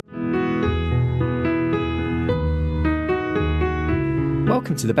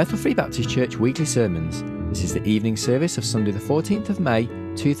Welcome to the Bethel Free Baptist Church weekly sermons. This is the evening service of Sunday the 14th of May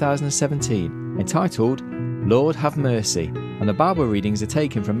 2017, entitled Lord Have Mercy, and the Bible readings are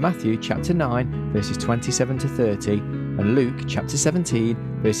taken from Matthew chapter 9 verses 27 to 30 and Luke chapter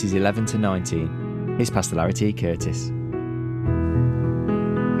 17 verses 11 to 19. Here's Pastor Larry T. Curtis.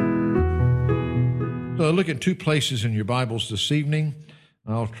 So look at two places in your Bibles this evening.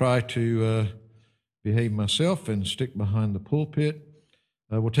 I'll try to behave myself and stick behind the pulpit.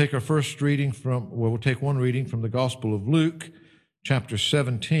 We'll take one reading from the Gospel of Luke, chapter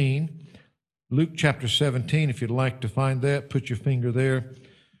 17. Luke chapter 17, if you'd like to find that, put your finger there,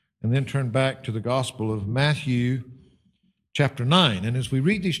 and then turn back to the Gospel of Matthew, chapter 9. And as we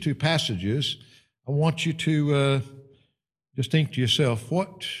read these two passages, I want you to just think to yourself,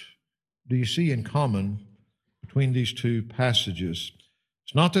 what do you see in common between these two passages?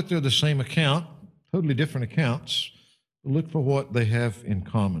 It's not that they're the same account, totally different accounts. Look for what they have in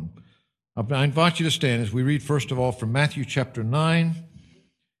common. I invite you to stand as we read, first of all, from Matthew chapter 9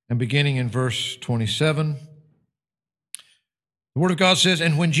 and beginning in verse 27. The Word of God says,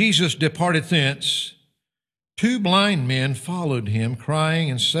 "And when Jesus departed thence, two blind men followed him, crying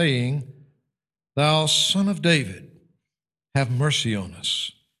and saying, Thou Son of David, have mercy on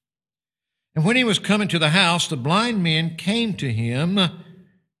us. And when he was come into the house, the blind men came to him,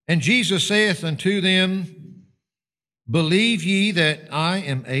 and Jesus saith unto them, Believe ye that I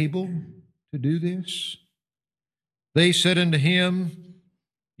am able to do this? They said unto him,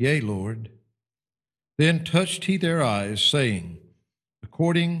 Yea, Lord. Then touched he their eyes, saying,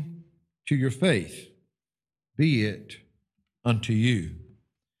 According to your faith, be it unto you."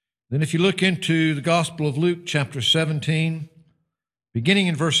 Then if you look into the Gospel of Luke, chapter 17, beginning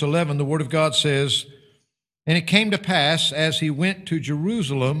in verse 11, the Word of God says, "And it came to pass, as he went to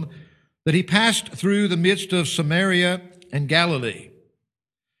Jerusalem, that he passed through the midst of Samaria and Galilee.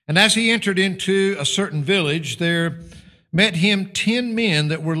 And as he entered into a certain village, there met him 10 men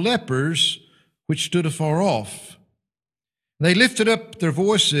that were lepers, which stood afar off. They lifted up their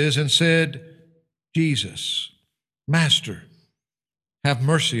voices and said, Jesus, Master, have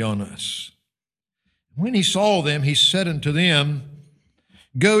mercy on us. When he saw them, he said unto them,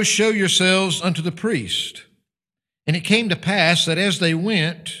 Go show yourselves unto the priest. And it came to pass that as they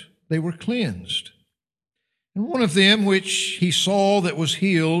went, they were cleansed. And one of them, which he saw that was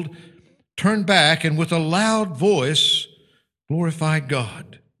healed, turned back, and with a loud voice glorified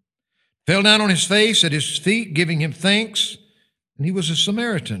God, fell down on his face at his feet, giving him thanks, and he was a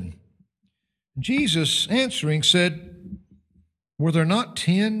Samaritan. Jesus answering said, Were there not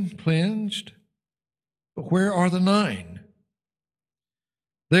 10 cleansed? But where are the 9?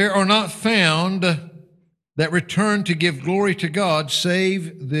 There are not found that return to give glory to God,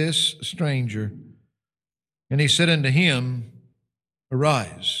 save this stranger. And he said unto him,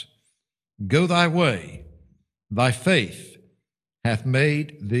 Arise, go thy way, thy faith hath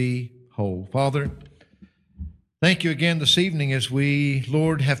made thee whole." Father, thank you again this evening as we,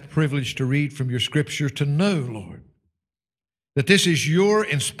 Lord, have the privilege to read from your Scripture, to know, Lord, that this is your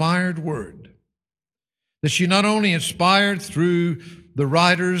inspired word, that you not only inspired through the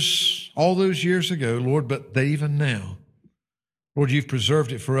writers all those years ago, Lord, but that even now, Lord, you've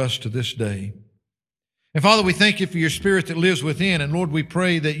preserved it for us to this day. And Father, we thank you for your Spirit that lives within, and Lord, we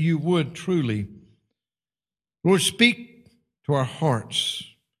pray that you would truly, Lord, speak to our hearts.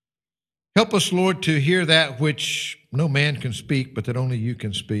 Help us, Lord, to hear that which no man can speak, but that only you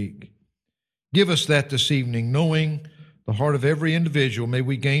can speak. Give us that this evening, knowing the heart of every individual. May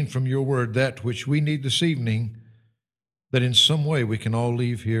we gain from your word that which we need this evening, that in some way we can all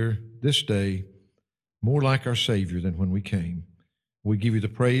leave here this day more like our Savior than when we came. We give you the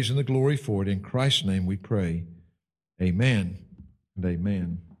praise and the glory for it. In Christ's name we pray. Amen and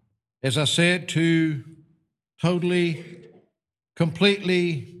amen. As I said, two totally,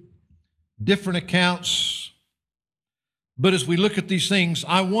 completely different accounts. But as we look at these things,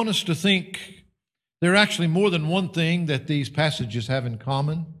 I want us to think there are actually more than one thing that these passages have in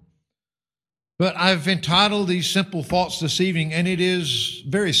common. But I've entitled these simple thoughts this evening, and it is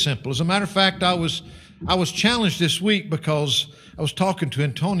very simple. As a matter of fact, I was challenged this week because I was talking to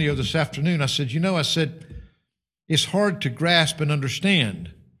Antonio this afternoon. I said, it's hard to grasp and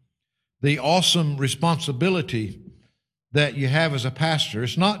understand the awesome responsibility that you have as a pastor.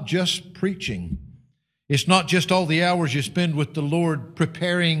 It's not just preaching. It's not just all the hours you spend with the Lord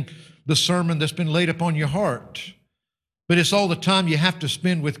preparing the sermon that's been laid upon your heart. But it's all the time you have to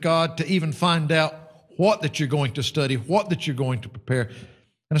spend with God to even find out what that you're going to study, what that you're going to prepare.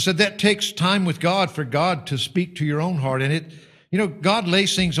 And I said, that takes time with God for God to speak to your own heart. And God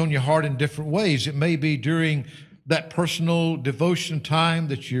lays things on your heart in different ways. It may be during that personal devotion time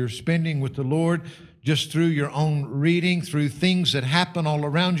that you're spending with the Lord just through your own reading, through things that happen all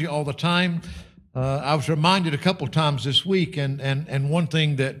around you all the time. I was reminded a couple of times this week, and one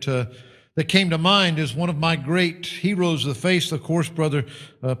thing that came to mind is one of my great heroes of the faith, of course,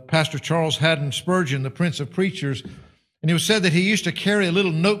 Pastor Charles Haddon Spurgeon, the Prince of Preachers. And it was said that he used to carry a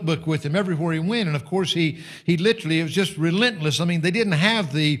little notebook with him everywhere he went. And of course, he literally, it was just relentless. I mean, they didn't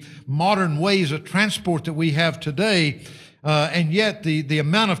have the modern ways of transport that we have today. And yet the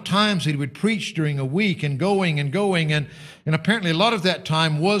amount of times he would preach during a week and going, and apparently a lot of that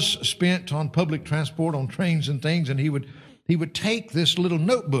time was spent on public transport, on trains and things. And he would take this little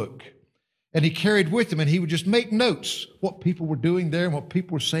notebook and he carried with him, and he would just make notes, what people were doing there and what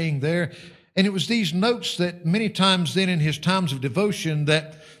people were saying there. And it was these notes that many times then in his times of devotion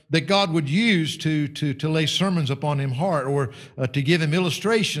that God would use to lay sermons upon his heart, or to give him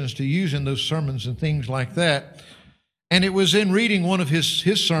illustrations to use in those sermons and things like that. And it was in reading one of his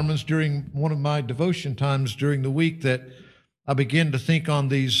sermons during one of my devotion times during the week that I began to think on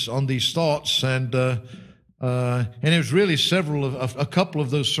these thoughts, and it was really a couple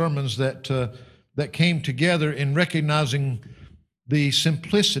of those sermons that came together in recognizing the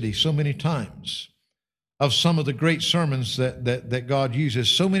simplicity so many times of some of the great sermons that God uses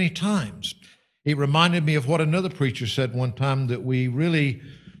so many times. It reminded me of what another preacher said one time, that we really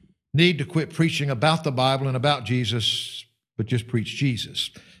need to quit preaching about the Bible and about Jesus, but just preach Jesus.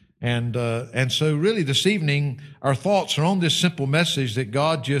 And so really this evening, our thoughts are on this simple message that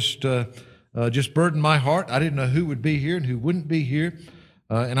God just burdened my heart. I didn't know who would be here and who wouldn't be here.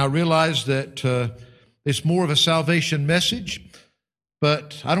 And I realized that it's more of a salvation message.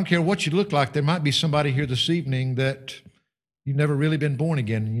 But I don't care what you look like, there might be somebody here this evening that you've never really been born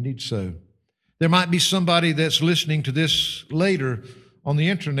again and you need so. There might be somebody that's listening to this later on the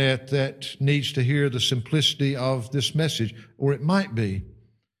internet that needs to hear the simplicity of this message. Or it might be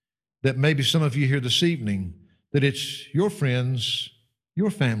that maybe some of you here this evening, that it's your friends,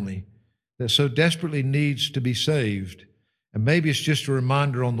 your family, that so desperately needs to be saved. And maybe it's just a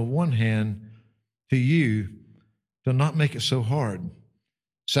reminder on the one hand to you to not make it so hard.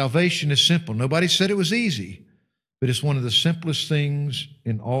 Salvation is simple. Nobody said it was easy, but it's one of the simplest things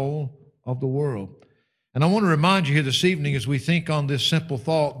in all of the world. And I want to remind you here this evening, as we think on this simple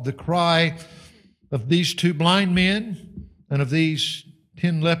thought, the cry of these 2 blind men and of these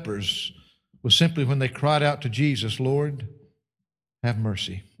 10 lepers was simply when they cried out to Jesus, Lord, have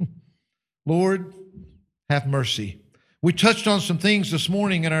mercy. Lord, have mercy. We touched on some things this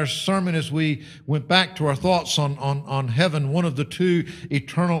morning in our sermon as we went back to our thoughts on heaven, one of the 2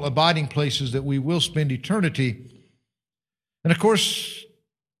 eternal abiding places that we will spend eternity. And of course,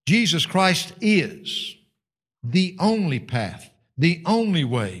 Jesus Christ is the only path, the only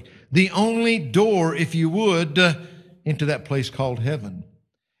way, the only door, if you would, into that place called heaven.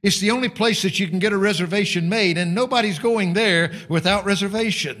 It's the only place that you can get a reservation made, and nobody's going there without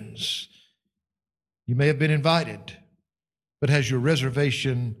reservations. You may have been invited, but has your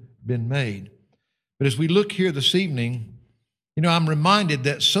reservation been made? But as we look here this evening, I'm reminded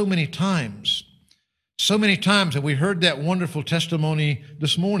that so many times, and we heard that wonderful testimony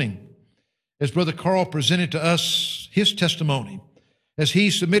this morning, as Brother Carl presented to us his testimony, as he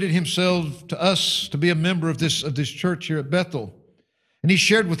submitted himself to us to be a member of this church here at Bethel. And he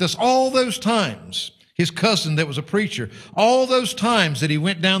shared with us all those times, his cousin that was a preacher, all those times that he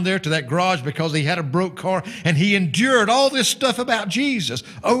went down there to that garage because he had a broke car, and he endured all this stuff about Jesus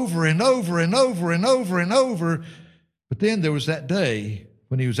over and over and over and over and over. But then there was that day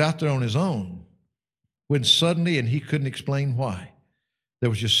when he was out there on his own, when suddenly, and he couldn't explain why, there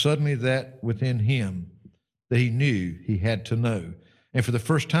was just suddenly that within him that he knew he had to know. And for the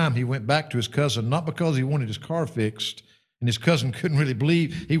first time, he went back to his cousin, not because he wanted his car fixed, and his cousin couldn't really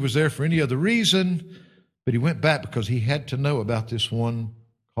believe he was there for any other reason, but he went back because he had to know about this one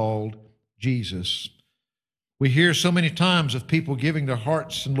called Jesus. We hear so many times of people giving their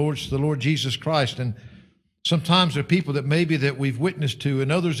hearts and lives to the Lord Jesus Christ, and sometimes there are people that maybe that we've witnessed to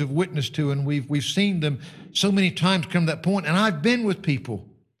and others have witnessed to, and we've seen them so many times come to that point. And I've been with people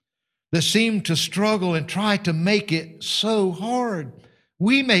that seem to struggle and try to make it so hard.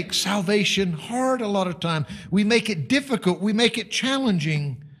 We make salvation hard a lot of time. We make it difficult. We make it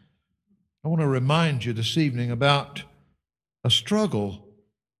challenging. I want to remind you this evening about a struggle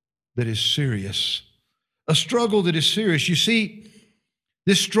that is serious. A struggle that is serious. You see,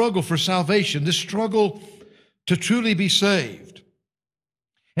 this struggle for salvation, this struggle to truly be saved.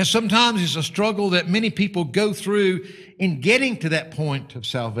 And sometimes it's a struggle that many people go through in getting to that point of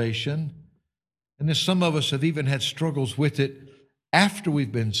salvation. And then some of us have even had struggles with it after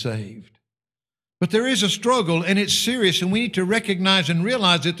we've been saved. But there is a struggle, and it's serious, and we need to recognize and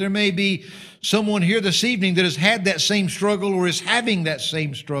realize that there may be someone here this evening that has had that same struggle or is having that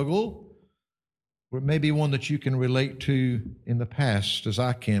same struggle, or it may be one that you can relate to in the past as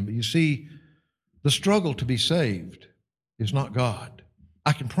I can. But you see, the struggle to be saved is not God.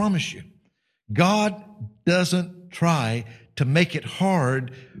 I can promise you, God doesn't try to make it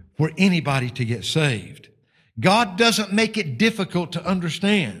hard for anybody to get saved. God doesn't make it difficult to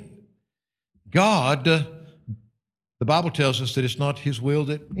understand. God, the Bible tells us that it's not His will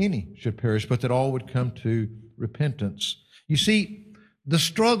that any should perish, but that all would come to repentance. You see, the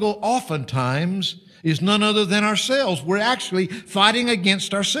struggle oftentimes is none other than ourselves. We're actually fighting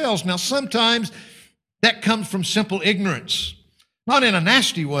against ourselves. Now, sometimes that comes from simple ignorance, not in a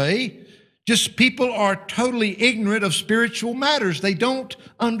nasty way. Just people are totally ignorant of spiritual matters. They don't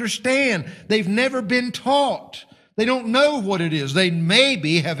understand. They've never been taught. They don't know what it is. They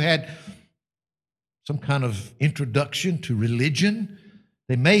maybe have had some kind of introduction to religion.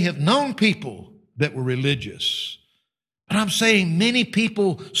 They may have known people that were religious. But I'm saying many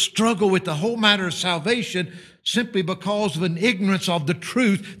people struggle with the whole matter of salvation simply because of an ignorance of the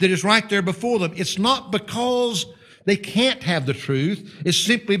truth that is right there before them. It's not because they can't have the truth. It's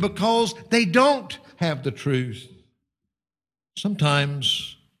simply because they don't have the truth.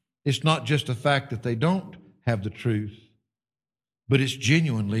 Sometimes it's not just the fact that they don't have the truth, but it's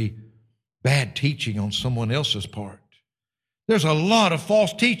genuinely bad teaching on someone else's part. There's a lot of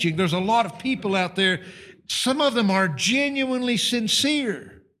false teaching. There's a lot of people out there. Some of them are genuinely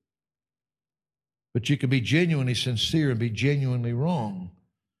sincere. But you can be genuinely sincere and be genuinely wrong.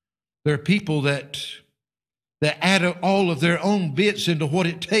 There are people that add all of their own bits into what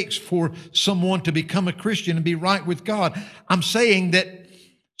it takes for someone to become a Christian and be right with God. I'm saying that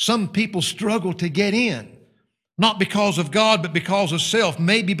some people struggle to get in. Not because of God, but because of self.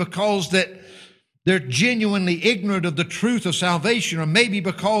 Maybe because that they're genuinely ignorant of the truth of salvation, or maybe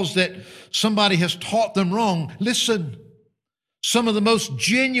because that somebody has taught them wrong. Listen, some of the most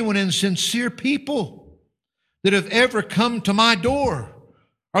genuine and sincere people that have ever come to my door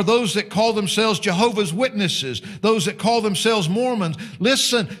are those that call themselves Jehovah's Witnesses, those that call themselves Mormons.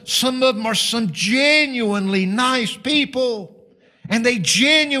 Listen, some of them are some genuinely nice people, and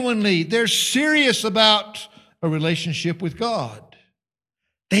they're serious about a relationship with God.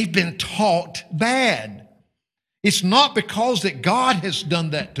 They've been taught bad. It's not because that God has done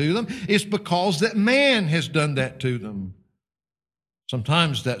that to them. It's because that man has done that to them.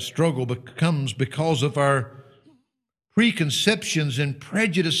 Sometimes that struggle becomes because of our preconceptions and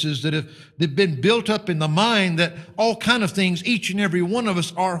prejudices that have been built up in the mind, that all kind of things, each and every one of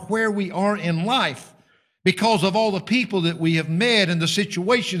us are where we are in life because of all the people that we have met and the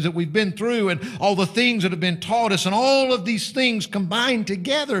situations that we've been through and all the things that have been taught us, and all of these things combined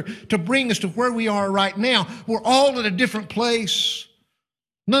together to bring us to where we are right now. We're all at a different place.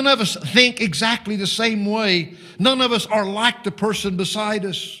 None of us think exactly the same way. None of us are like the person beside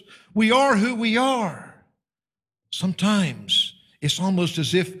us. We are who we are. Sometimes it's almost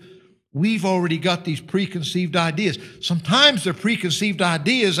as if we've already got these preconceived ideas. Sometimes they're preconceived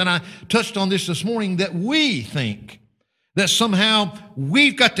ideas, and I touched on this morning, that we think that somehow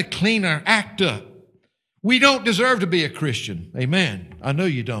we've got to clean our act up. We don't deserve to be a Christian. Amen. I know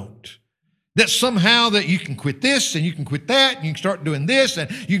you don't. That somehow that you can quit this and you can quit that and you can start doing this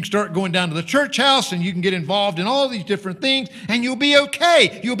and you can start going down to the church house and you can get involved in all these different things and you'll be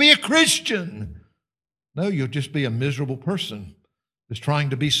okay. You'll be a Christian. No, you'll just be a miserable person that's trying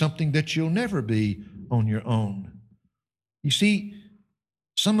to be something that you'll never be on your own. You see,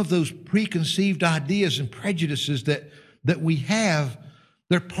 some of those preconceived ideas and prejudices that we have,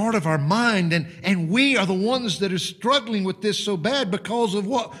 they're part of our mind, and we are the ones that are struggling with this so bad because of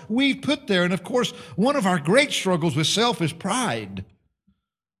what we've put there. And of course, one of our great struggles with self is pride.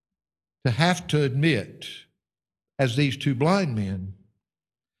 To have to admit, as these two blind men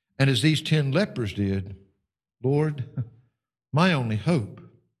and as these 10 lepers did, Lord, my only hope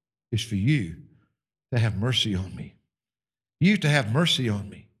is for you to have mercy on me. You to have mercy on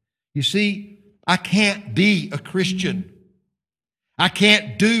me. You see, I can't be a Christian. I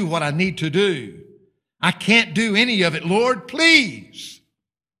can't do what I need to do. I can't do any of it. Lord, please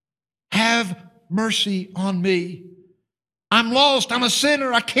have mercy on me. I'm lost. I'm a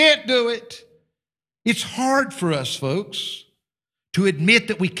sinner. I can't do it. It's hard for us, folks, to admit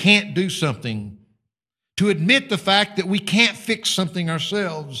that we can't do something, to admit the fact that we can't fix something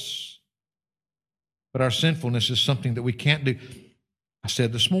ourselves. But our sinfulness is something that we can't do. I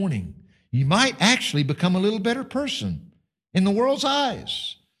said this morning, you might actually become a little better person in the world's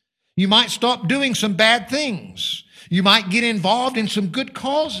eyes. You might stop doing some bad things. You might get involved in some good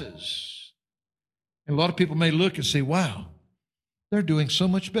causes. And a lot of people may look and say, wow, they're doing so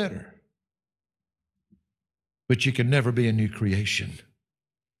much better. But you can never be a new creation.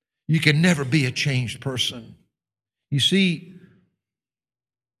 You can never be a changed person. You see,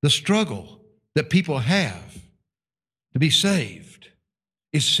 the struggle that people have to be saved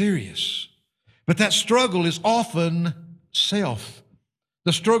is serious. But that struggle is often self.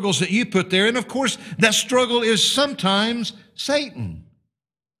 The struggles that you put there. And of course, that struggle is sometimes Satan.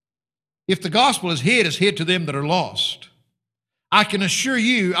 If the gospel is hid to them that are lost. I can assure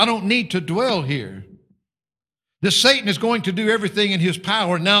you, I don't need to dwell here. That Satan is going to do everything in his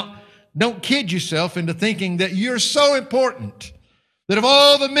power. Now, don't kid yourself into thinking that you're so important that of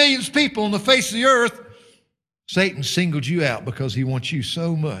all the millions of people on the face of the earth, Satan singled you out because he wants you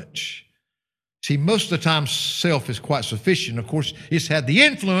so much. See, most of the time, self is quite sufficient. Of course, it's had the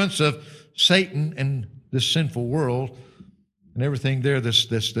influence of Satan and this sinful world and everything there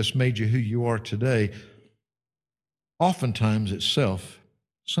that's made you who you are today. Oftentimes it's self.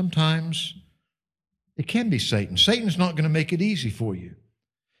 Sometimes it can be Satan. Satan's not going to make it easy for you.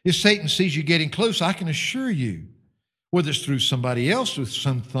 If Satan sees you getting close, I can assure you, whether it's through somebody else, with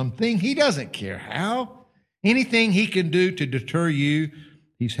something, he doesn't care how. Anything he can do to deter you,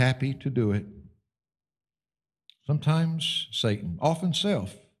 he's happy to do it. Sometimes Satan, often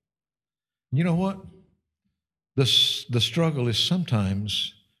self. You know what? The struggle is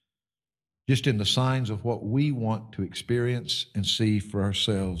sometimes just in the signs of what we want to experience and see for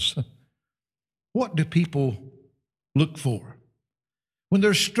ourselves. What do people look for when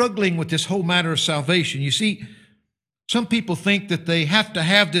they're struggling with this whole matter of salvation? You see, some people think that they have to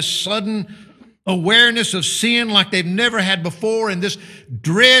have this sudden awareness of sin like they've never had before, and this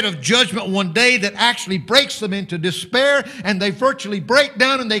dread of judgment one day that actually breaks them into despair, and they virtually break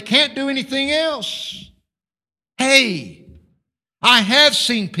down and they can't do anything else. Hey, I have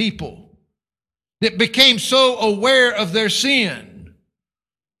seen people that became so aware of their sin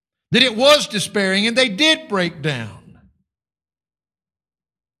that it was despairing and they did break down.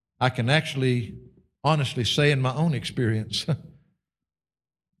 I can actually honestly say in my own experience,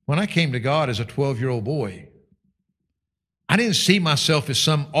 when I came to God as a 12-year-old boy, I didn't see myself as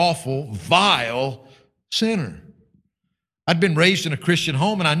some awful, vile sinner. I'd been raised in a Christian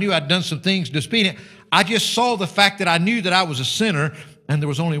home and I knew I'd done some things disobedient. I just saw the fact that I knew that I was a sinner and there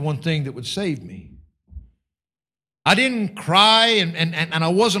was only one thing that would save me. I didn't cry and I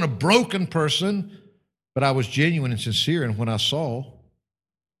wasn't a broken person, but I was genuine and sincere in what I saw.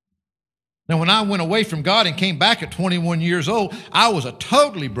 Now, when I went away from God and came back at 21 years old, I was a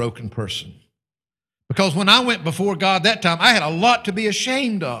totally broken person. Because when I went before God that time, I had a lot to be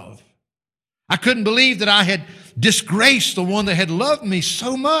ashamed of. I couldn't believe that I had disgraced the one that had loved me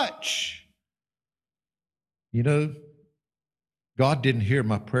so much. You know, God didn't hear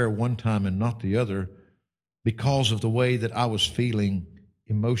my prayer one time and not the other because of the way that I was feeling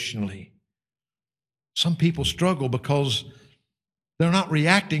emotionally. Some people struggle because they're not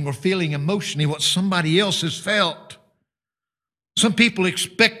reacting or feeling emotionally what somebody else has felt. Some people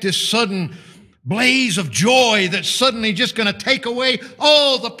expect this sudden blaze of joy that's suddenly just going to take away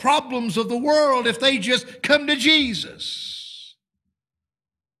all the problems of the world if they just come to Jesus.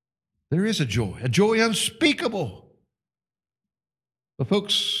 There is a joy unspeakable. But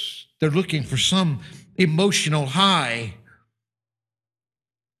folks, they're looking for some emotional high.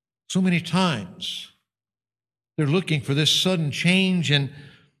 So many times, they're looking for this sudden change and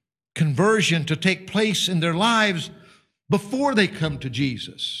conversion to take place in their lives before they come to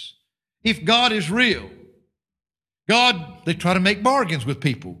Jesus. If God is real, they try to make bargains with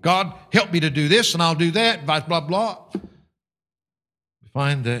people. God, help me to do this and I'll do that, blah, blah, blah. We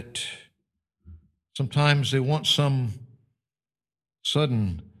find that sometimes they want some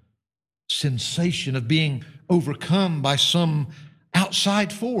sudden sensation of being overcome by some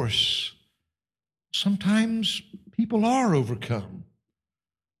outside force. Sometimes people are overcome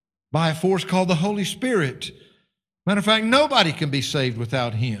by a force called the Holy Spirit. Matter of fact, nobody can be saved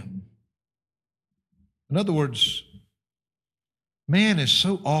without Him. In other words, man is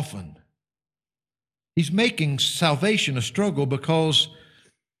so often, he's making salvation a struggle because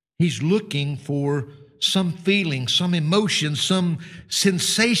he's looking for some feeling, some emotion, some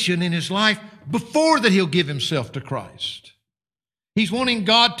sensation in his life before that he'll give himself to Christ. He's wanting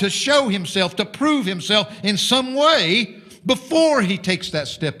God to show Himself, to prove Himself in some way before he takes that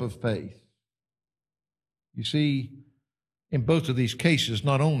step of faith. You see, in both of these cases,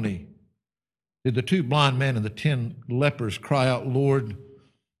 not only did the 2 blind men and the 10 lepers cry out, Lord,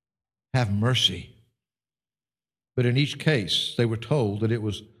 have mercy. But in each case, they were told that it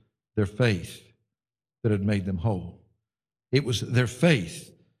was their faith that had made them whole. It was their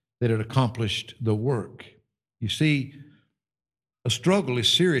faith that it accomplished the work. You see, a struggle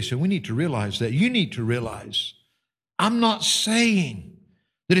is serious, and we need to realize that. You need to realize, I'm not saying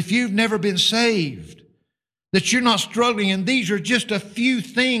that if you've never been saved, that you're not struggling, and these are just a few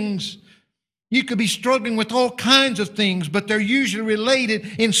things. You could be struggling with all kinds of things, but they're usually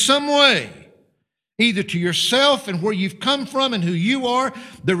related in some way, either to yourself and where you've come from and who you are.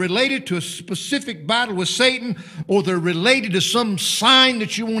 They're related to a specific battle with Satan, or they're related to some sign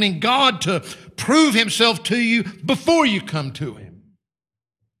that you're wanting God to prove himself to you before you come to him.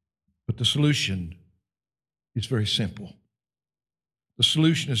 But the solution is very simple. The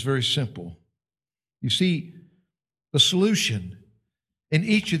solution is very simple. You see, the solution in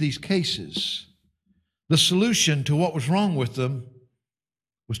each of these cases, the solution to what was wrong with them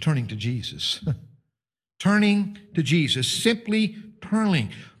was turning to Jesus. Turning to Jesus, simply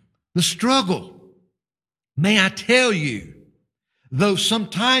turning. The struggle, may I tell you, though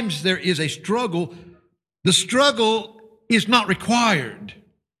sometimes there is a struggle, the struggle is not required.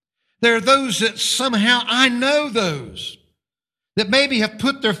 There are those that somehow, I know those, that maybe have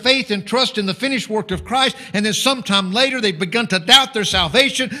put their faith and trust in the finished work of Christ, and then sometime later they've begun to doubt their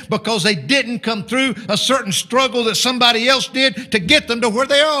salvation because they didn't come through a certain struggle that somebody else did to get them to where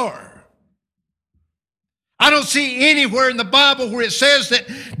they are. I don't see anywhere in the Bible where it says that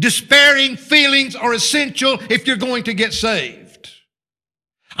despairing feelings are essential if you're going to get saved.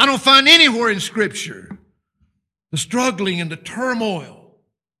 I don't find anywhere in Scripture the struggling and the turmoil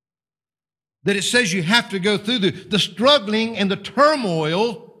that it says you have to go through. The struggling and the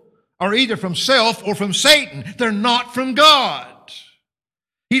turmoil are either from self or from Satan. They're not from God.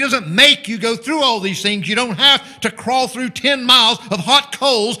 He doesn't make you go through all these things. You don't have to crawl through 10 miles of hot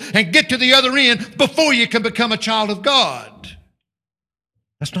coals and get to the other end before you can become a child of God.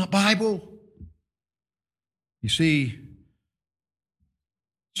 That's not Bible. You see,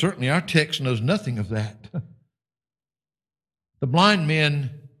 certainly our text knows nothing of that. The blind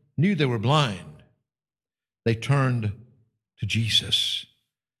men knew they were blind. They turned to Jesus.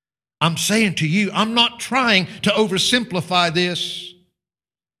 I'm saying to you, I'm not trying to oversimplify this.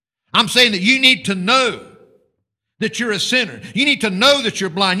 I'm saying that you need to know that you're a sinner. You need to know that you're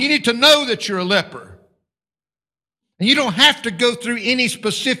blind. You need to know that you're a leper. And you don't have to go through any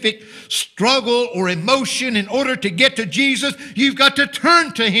specific struggle or emotion in order to get to Jesus. You've got to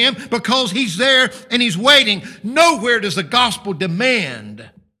turn to him because he's there and he's waiting. Nowhere does the gospel demand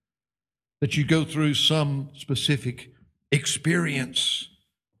that you go through some specific experience.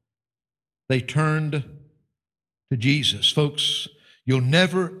 They turned to Jesus. Folks, you'll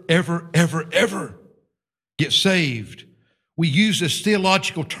never, ever, ever, ever get saved. We use this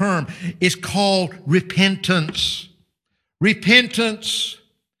theological term. It's called repentance. Repentance.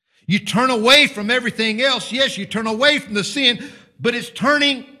 You turn away from everything else. Yes, you turn away from the sin, but it's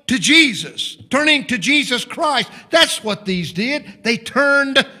turning to Jesus. Turning to Jesus Christ. That's what these did. They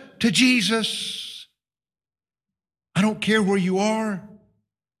turned to Jesus. I don't care where you are.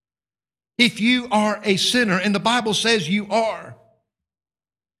 If you are a sinner, and the Bible says you are,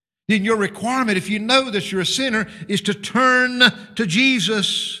 then your requirement, if you know that you're a sinner, is to turn to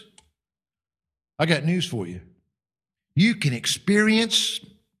Jesus. I got news for you. You can experience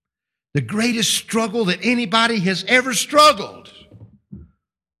the greatest struggle that anybody has ever struggled,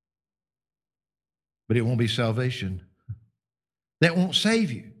 but it won't be salvation. That won't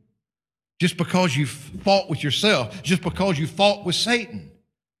save you. Just because you fought with yourself, just because you fought with Satan,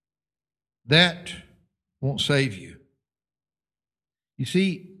 that won't save you. You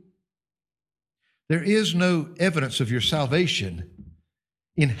see, there is no evidence of your salvation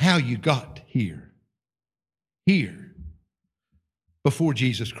in how you got here. Here, before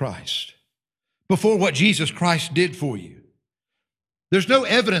Jesus Christ. Before what Jesus Christ did for you. There's no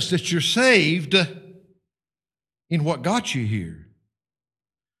evidence that you're saved in what got you here.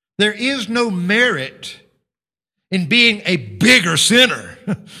 There is no merit in being a bigger sinner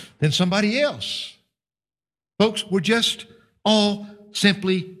than somebody else. Folks, we're just all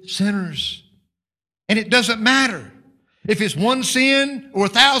simply sinners. And it doesn't matter if it's one sin or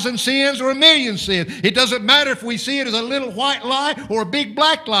 1,000 sins or 1,000,000 sins. It doesn't matter if we see it as a little white lie or a big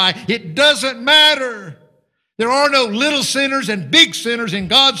black lie. It doesn't matter. There are no little sinners and big sinners in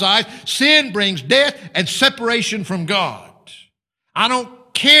God's eyes. Sin brings death and separation from God. I don't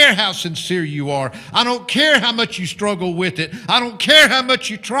care how sincere you are. I don't care how much you struggle with it. I don't care how much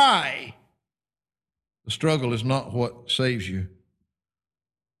you try. The struggle is not what saves you.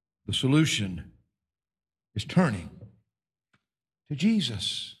 The solution is turning to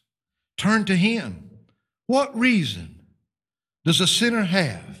Jesus. Turn to him. What reason does a sinner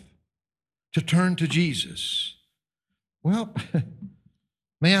have to turn to Jesus? Well,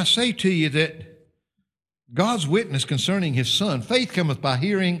 May I say to you that God's witness concerning His Son, faith cometh by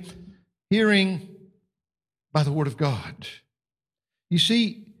hearing, hearing by the Word of God. You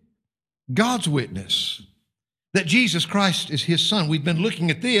see, God's witness that Jesus Christ is His Son. We've been looking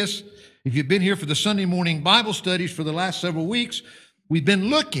at this. If you've been here for the Sunday morning Bible studies for the last several weeks, we've been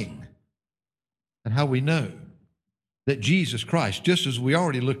looking at how we know that Jesus Christ, just as we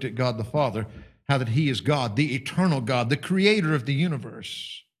already looked at God the Father, how that He is God, the eternal God, the creator of the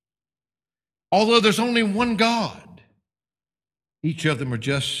universe. Although there's only one God, each of them are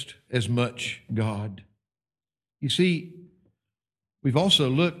just as much God. You see, we've also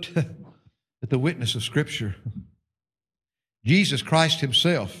looked at the witness of Scripture. Jesus Christ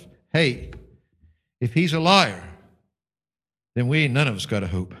Himself, hey, if He's a liar, then none of us got a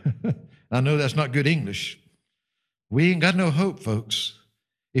hope. I know that's not good English. We ain't got no hope, folks.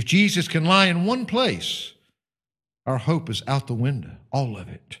 If Jesus can lie in one place, our hope is out the window, all of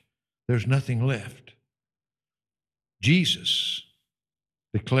it. There's nothing left. Jesus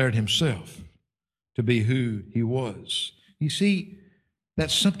declared Himself to be who He was. You see,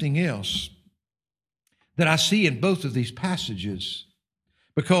 that's something else that I see in both of these passages.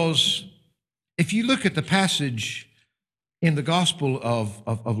 Because if you look at the passage in the Gospel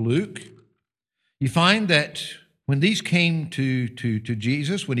of Luke, you find that when these came to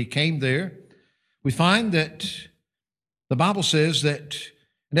Jesus, when He came there, we find that the Bible says that,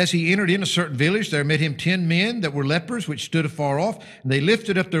 and as He entered in a certain village, there met Him 10 men that were lepers, which stood afar off, and they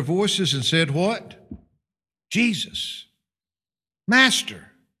lifted up their voices and said, what? Jesus,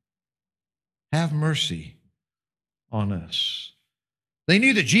 Master, have mercy on us. They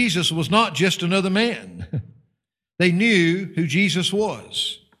knew that Jesus was not just another man. They knew who Jesus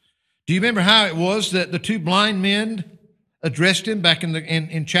was. Do you remember how it was that the two blind men addressed Him back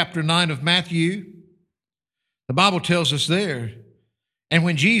in chapter 9 of Matthew? The Bible tells us there, and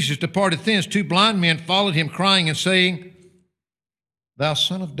when Jesus departed thence, two blind men followed Him, crying and saying, Thou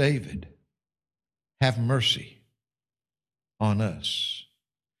Son of David, have mercy on us.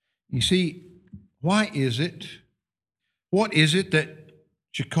 You see, why is it? What is it that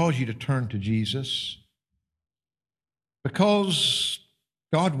should cause you to turn to Jesus? Because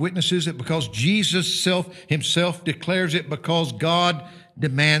God witnesses it, because Jesus Himself declares it, because God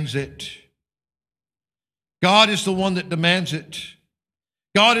demands it. God is the one that demands it.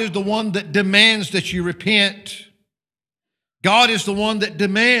 God is the one that demands that you repent. God is the one that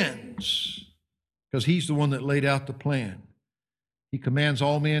demands, because He's the one that laid out the plan. He commands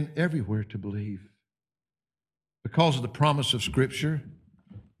all men everywhere to believe. Because of the promise of Scripture,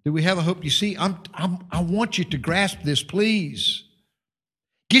 do we have a hope? You see, I want you to grasp this, please.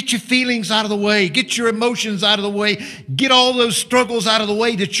 Get your feelings out of the way. Get your emotions out of the way. Get all those struggles out of the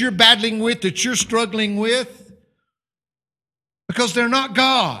way that you're battling with, that you're struggling with, because they're not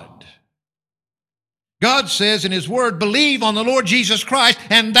God. God says in His Word, believe on the Lord Jesus Christ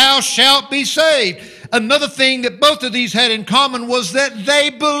and thou shalt be saved. Another thing that both of these had in common was that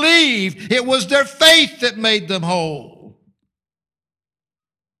they believed. It was their faith that made them whole.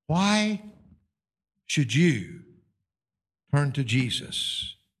 Why should you turn to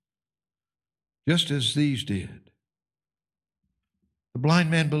Jesus just as these did? The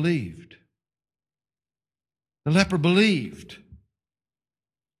blind man believed. The leper believed.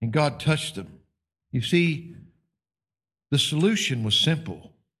 And God touched them. You see, the solution was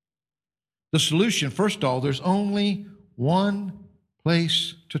simple. The solution, first of all, there's only one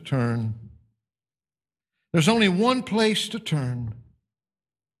place to turn. There's only one place to turn,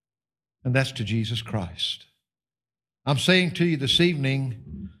 and that's to Jesus Christ. I'm saying to you this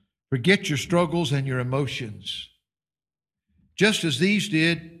evening, forget your struggles and your emotions. Just as these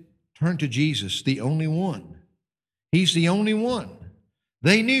did, turn to Jesus, the only one. He's the only one.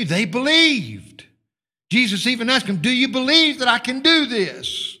 They knew, they believed. Jesus even asked them, do you believe that I can do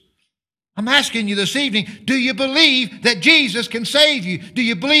this? I'm asking you this evening, do you believe that Jesus can save you? Do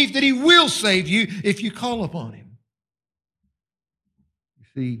you believe that He will save you if you call upon Him? You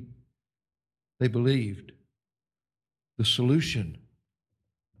see, they believed. The solution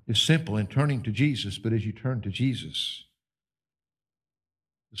is simple in turning to Jesus, but as you turn to Jesus,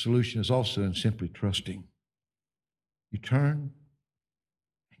 the solution is also in simply trusting. You turn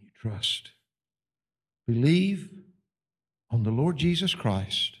and you trust. Believe on the Lord Jesus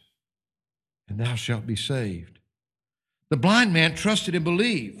Christ, and thou shalt be saved. The blind man trusted and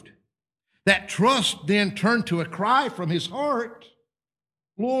believed. That trust then turned to a cry from his heart,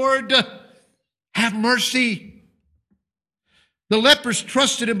 Lord, have mercy. The lepers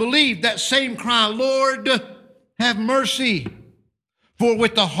trusted and believed that same cry, Lord, have mercy. For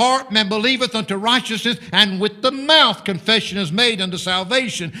with the heart man believeth unto righteousness, and with the mouth confession is made unto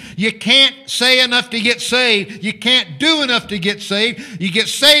salvation. You can't say enough to get saved. You can't do enough to get saved. You get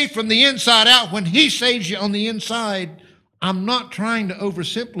saved from the inside out when He saves you on the inside. I'm not trying to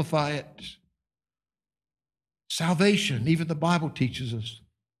oversimplify it. Salvation, even the Bible teaches us,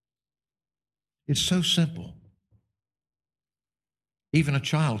 it's so simple. Even a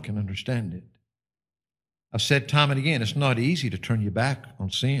child can understand it. I've said time and again, it's not easy to turn your back on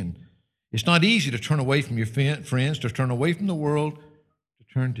sin. It's not easy to turn away from your friends, to turn away from the world,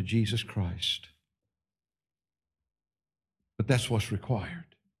 to turn to Jesus Christ. But that's what's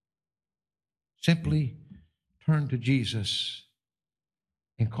required. Simply turn to Jesus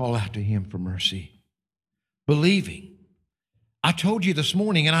and call out to Him for mercy. Believing. I told you this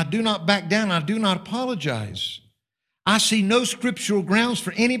morning, and I do not back down, I do not apologize. I see no scriptural grounds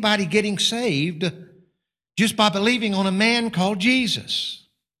for anybody getting saved just by believing on a man called Jesus.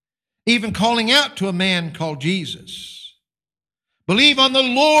 Even calling out to a man called Jesus. Believe on the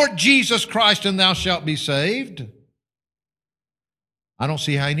Lord Jesus Christ and thou shalt be saved. I don't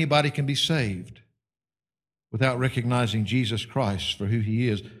see how anybody can be saved without recognizing Jesus Christ for who He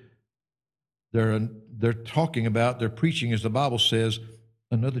is. They're talking about, they're preaching, as the Bible says,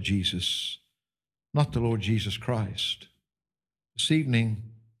 another Jesus, not the Lord Jesus Christ. This evening,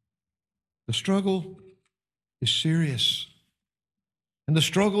 the struggle is serious. And the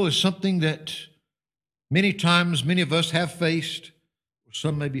struggle is something that many times many of us have faced, or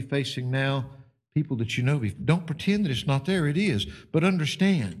some may be facing now, people that you know. Don't pretend that it's not there. It is. But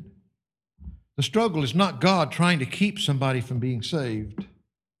understand, the struggle is not God trying to keep somebody from being saved.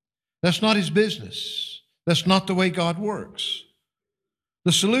 That's not His business. That's not the way God works.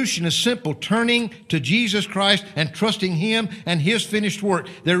 The solution is simple, turning to Jesus Christ and trusting Him and His finished work.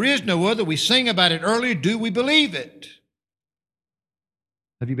 There is no other. We sang about it earlier. Do we believe it?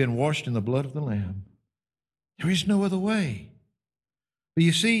 Have you been washed in the blood of the Lamb? There is no other way. But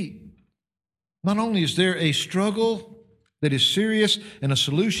you see, not only is there a struggle that is serious and a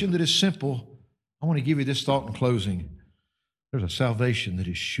solution that is simple, I want to give you this thought in closing. There's a salvation that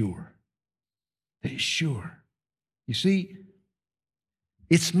is sure. That is sure. You see,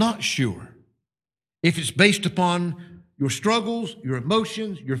 it's not sure if it's based upon your struggles, your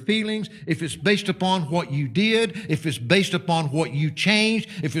emotions, your feelings, if it's based upon what you did, if it's based upon what you changed,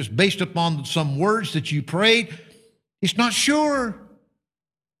 if it's based upon some words that you prayed. It's not sure.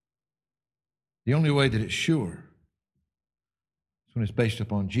 The only way that it's sure is when it's based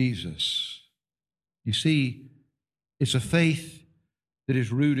upon Jesus. You see, it's a faith that is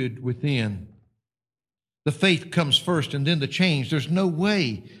rooted within. The faith comes first and then the change. There's no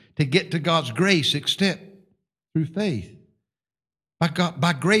way to get to God's grace except through faith.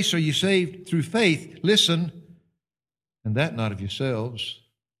 By grace are you saved through faith. Listen, and that not of yourselves.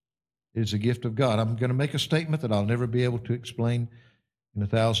 It is a gift of God. I'm going to make a statement that I'll never be able to explain in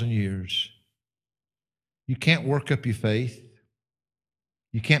 1,000 years. You can't work up your faith.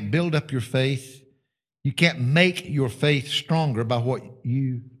 You can't build up your faith. You can't make your faith stronger by what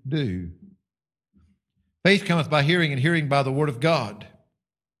you do. Faith cometh by hearing, and hearing by the word of God.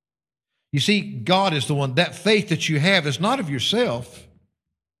 You see, God is the one. That faith that you have is not of yourself.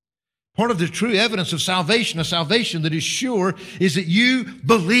 Part of the true evidence of salvation, a salvation that is sure, is that you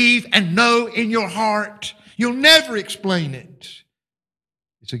believe and know in your heart. You'll never explain it.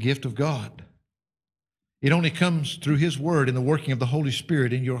 It's a gift of God. It only comes through His word and the working of the Holy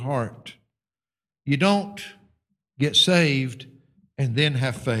Spirit in your heart. You don't get saved and then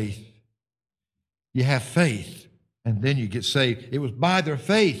have faith. You have faith, and then you get saved. It was by their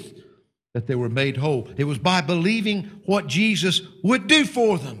faith that they were made whole. It was by believing what Jesus would do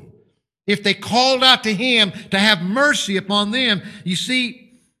for them. If they called out to Him to have mercy upon them, you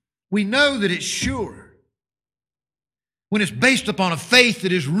see, we know that it's sure. When it's based upon a faith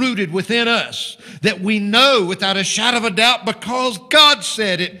that is rooted within us, that we know without a shadow of a doubt because God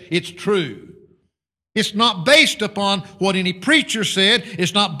said it, it's true. It's not based upon what any preacher said.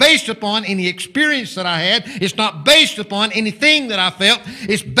 It's not based upon any experience that I had. It's not based upon anything that I felt.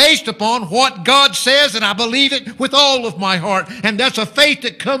 It's based upon what God says, and I believe it with all of my heart. And that's a faith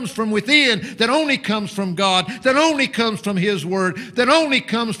that comes from within, that only comes from God, that only comes from His Word, that only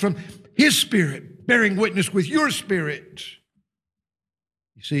comes from His Spirit, bearing witness with your spirit.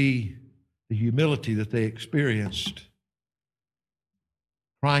 You see, the humility that they experienced,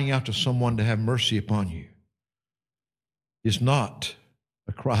 crying out to someone to have mercy upon you, is not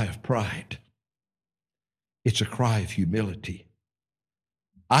a cry of pride. It's a cry of humility.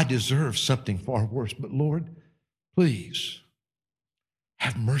 I deserve something far worse, but Lord, please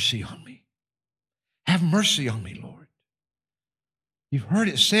have mercy on me. Have mercy on me, Lord. You've heard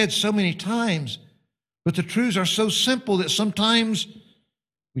it said so many times, but the truths are so simple that sometimes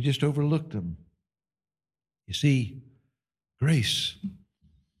we just overlook them. You see, grace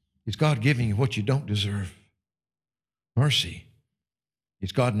is God giving you what you don't deserve. Mercy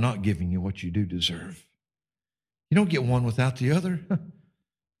is God not giving you what you do deserve. You don't get one without the other.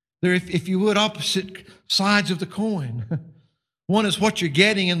 They're, if you would, opposite sides of the coin. One is what you're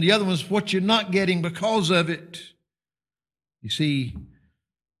getting, and the other one is what you're not getting because of it. You see,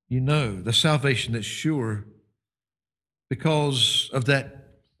 you know the salvation that's sure because of that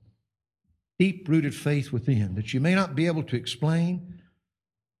deep-rooted faith within that you may not be able to explain,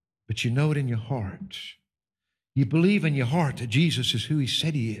 but you know it in your heart. You believe in your heart that Jesus is who He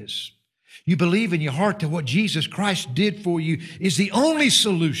said He is. You believe in your heart that what Jesus Christ did for you is the only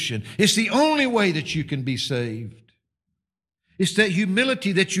solution. It's the only way that you can be saved. It's that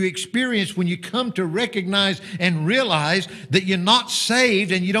humility that you experience when you come to recognize and realize that you're not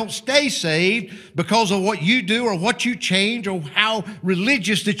saved and you don't stay saved because of what you do or what you change or how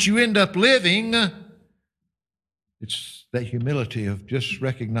religious that you end up living. It's that humility of just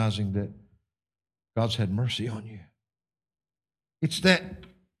recognizing that God's had mercy on you. It's that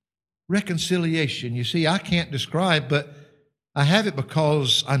reconciliation. You see, I can't describe, but I have it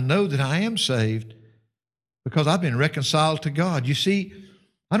because I know that I am saved. Because I've been reconciled to God. You see,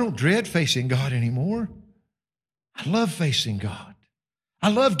 I don't dread facing God anymore. I love facing God.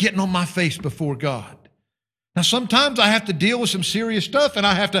 I love getting on my face before God. Now, sometimes I have to deal with some serious stuff and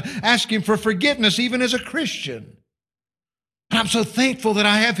I have to ask Him for forgiveness even as a Christian. And I'm so thankful that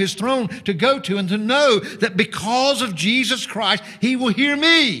I have His throne to go to and to know that because of Jesus Christ, He will hear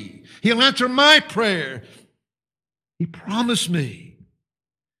me. He'll answer my prayer. He promised me.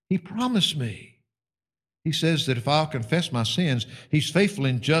 He promised me. He says that if I'll confess my sins, He's faithful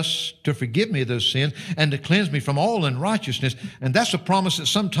and just to forgive me of those sins and to cleanse me from all unrighteousness. And that's a promise that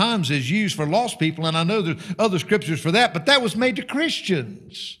sometimes is used for lost people, and I know there's other scriptures for that, but that was made to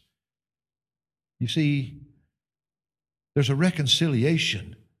Christians. You see, there's a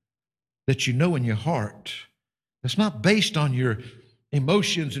reconciliation that you know in your heart that's not based on your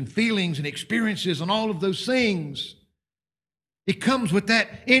emotions and feelings and experiences and all of those things. It comes with that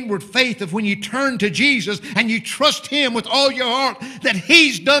inward faith of when you turn to Jesus and you trust Him with all your heart that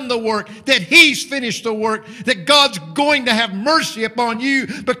He's done the work, that He's finished the work, that God's going to have mercy upon you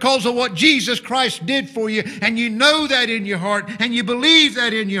because of what Jesus Christ did for you, and you know that in your heart and you believe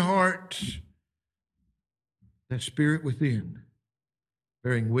that in your heart. That spirit within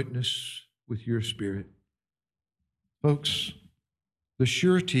bearing witness with your spirit. Folks, the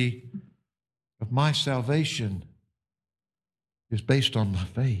surety of my salvation is based on my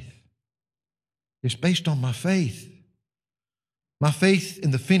faith. It's based on my faith. My faith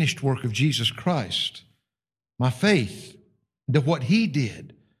in the finished work of Jesus Christ. My faith that what He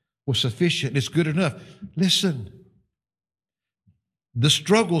did was sufficient. It's good enough. Listen, the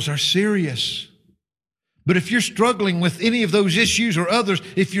struggles are serious. But if you're struggling with any of those issues or others,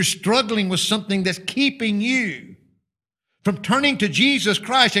 if you're struggling with something that's keeping you from turning to Jesus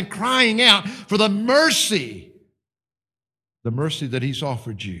Christ and crying out for the mercy that He's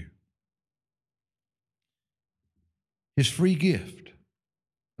offered you, His free gift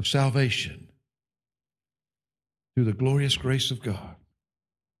of salvation through the glorious grace of God.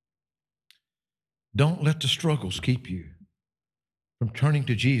 Don't let the struggles keep you from turning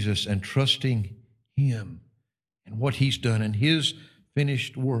to Jesus and trusting Him and what He's done and His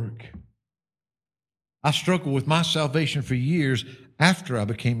finished work. I struggled with my salvation for years after I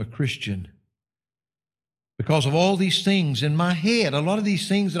became a Christian, because of all these things in my head. A lot of these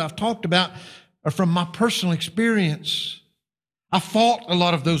things that I've talked about are from my personal experience. I fought a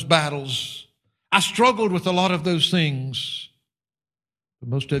lot of those battles. I struggled with a lot of those things. But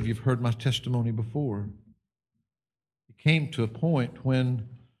most of you have heard my testimony before. It came to a point when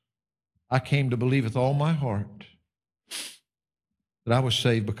I came to believe with all my heart that I was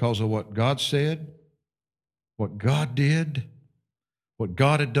saved because of what God said, what God did, what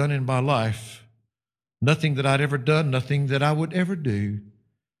God had done in my life. Nothing that I'd ever done, nothing that I would ever do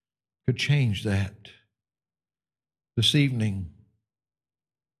could change that. This evening,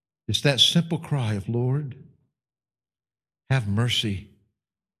 it's that simple cry of, Lord, have mercy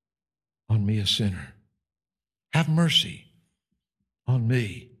on me, a sinner. Have mercy on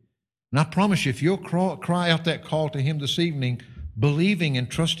me. And I promise you, if you'll cry out that call to Him this evening, believing and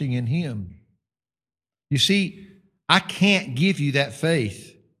trusting in Him. You see, I can't give you that faith.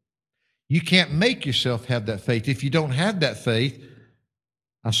 You can't make yourself have that faith. If you don't have that faith,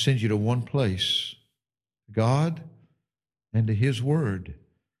 I'll send you to one place, God and to His Word.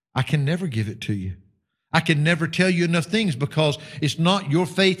 I can never give it to you. I can never tell you enough things because it's not your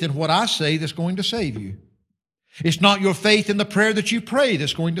faith in what I say that's going to save you. It's not your faith in the prayer that you pray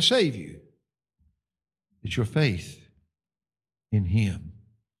that's going to save you. It's your faith in Him,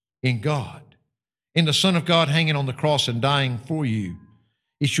 in God, in the Son of God hanging on the cross and dying for you.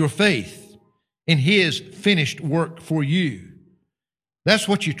 It's your faith in His finished work for you. That's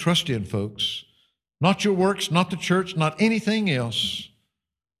what you trust in, folks. Not your works, not the church, not anything else.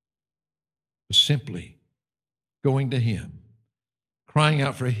 But simply going to Him, crying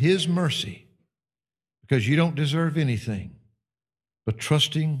out for His mercy because you don't deserve anything, but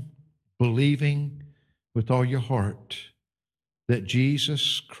trusting, believing with all your heart that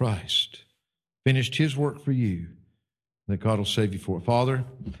Jesus Christ finished His work for you, and that God will save you for it. Father,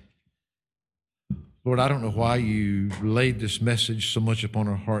 Lord, I don't know why you laid this message so much upon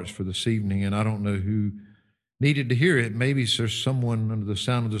our hearts for this evening, and I don't know who needed to hear it. Maybe there's someone under the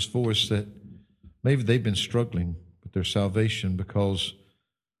sound of this voice that maybe they've been struggling with their salvation because,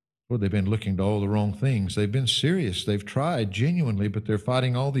 Lord, they've been looking to all the wrong things. They've been serious. They've tried genuinely, but they're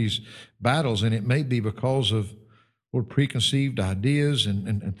fighting all these battles, and it may be because of, Lord, preconceived ideas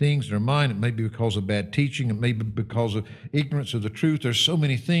and things in their mind. It may be because of bad teaching. It may be because of ignorance of the truth. There's so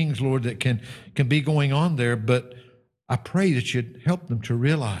many things, Lord, that can be going on there, but I pray that you'd help them to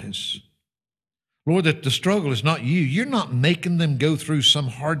realize, Lord, that the struggle is not you. You're not making them go through some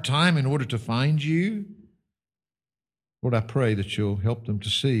hard time in order to find you. Lord, I pray that you'll help them to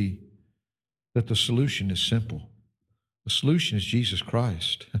see that the solution is simple. The solution is Jesus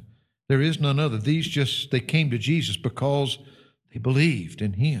Christ. There is none other. They came to Jesus because they believed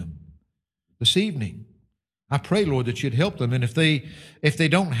in Him. This evening, I pray, Lord, that you'd help them. And if they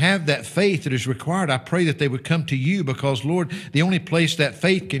don't have that faith that is required, I pray that they would come to you because, Lord, the only place that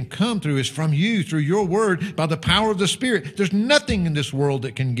faith can come through is from you, through your word, by the power of the Spirit. There's nothing in this world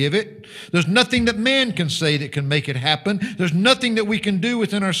that can give it. There's nothing that man can say that can make it happen. There's nothing that we can do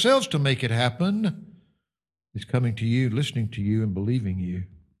within ourselves to make it happen. It's coming to you, listening to you, and believing you.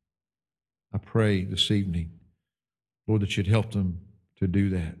 I pray this evening, Lord, that you'd help them to do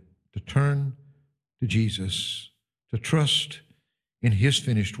that, to turn to Jesus, to trust in His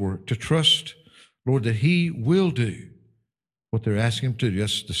finished work, to trust, Lord, that He will do what they're asking Him to do,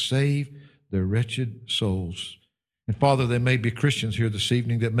 that's to save their wretched souls. And Father, there may be Christians here this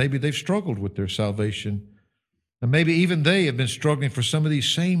evening that maybe they've struggled with their salvation, and maybe even they have been struggling for some of these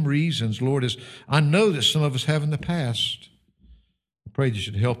same reasons, Lord, as I know that some of us have in the past. I pray that you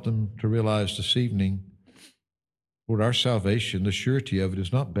should help them to realize this evening, Lord, our salvation, the surety of it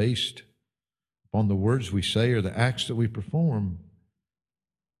is not based upon the words we say or the acts that we perform.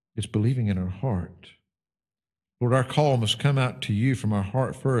 It's believing in our heart. Lord, our call must come out to you from our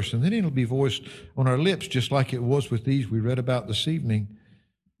heart first, and then it'll be voiced on our lips just like it was with these we read about this evening.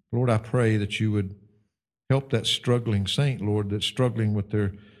 Lord, I pray that you would help that struggling saint, Lord, that's struggling with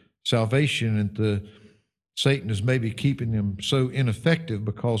their salvation, and Satan is maybe keeping them so ineffective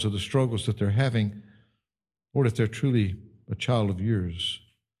because of the struggles that they're having. Lord, if they're truly a child of yours,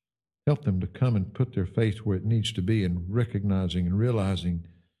 help them to come and put their faith where it needs to be in recognizing and realizing,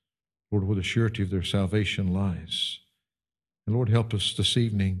 Lord, where the surety of their salvation lies. And Lord, help us this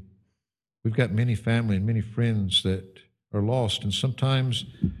evening. We've got many family and many friends that are lost, and sometimes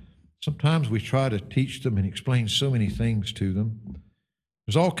we try to teach them and explain so many things to them.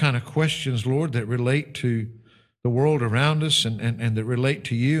 There's all kind of questions, Lord, that relate to the world around us and that relate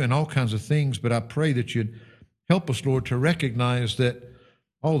to you and all kinds of things, but I pray that you'd help us, Lord, to recognize that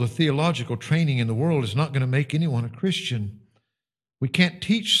all the theological training in the world is not going to make anyone a Christian. We can't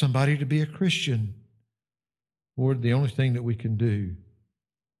teach somebody to be a Christian. Lord, the only thing that we can do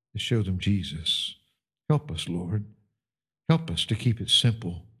is show them Jesus. Help us, Lord. Help us to keep it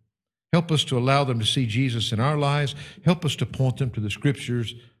simple. Help us to allow them to see Jesus in our lives. Help us to point them to the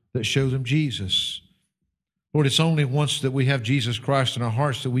Scriptures that show them Jesus. Lord, it's only once that we have Jesus Christ in our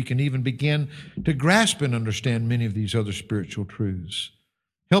hearts that we can even begin to grasp and understand many of these other spiritual truths.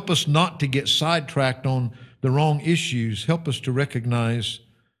 Help us not to get sidetracked on the wrong issues. Help us to recognize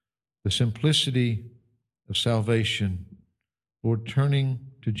the simplicity of salvation. Lord, turning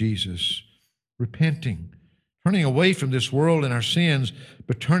to Jesus, repenting, turning away from this world and our sins,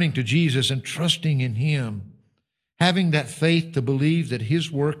 but turning to Jesus and trusting in Him, having that faith to believe that His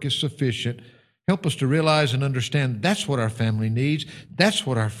work is sufficient. Help us to realize and understand that's what our family needs. That's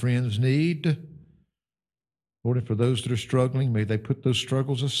what our friends need. Lord, and for those that are struggling, may they put those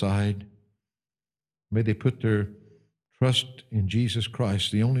struggles aside. May they put their trust in Jesus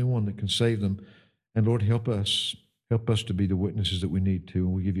Christ, the only one that can save them. And Lord, help us. Help us to be the witnesses that we need to.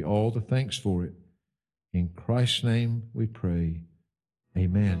 And we give you all the thanks for it. In Christ's name we pray.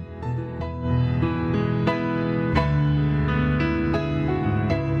 Amen.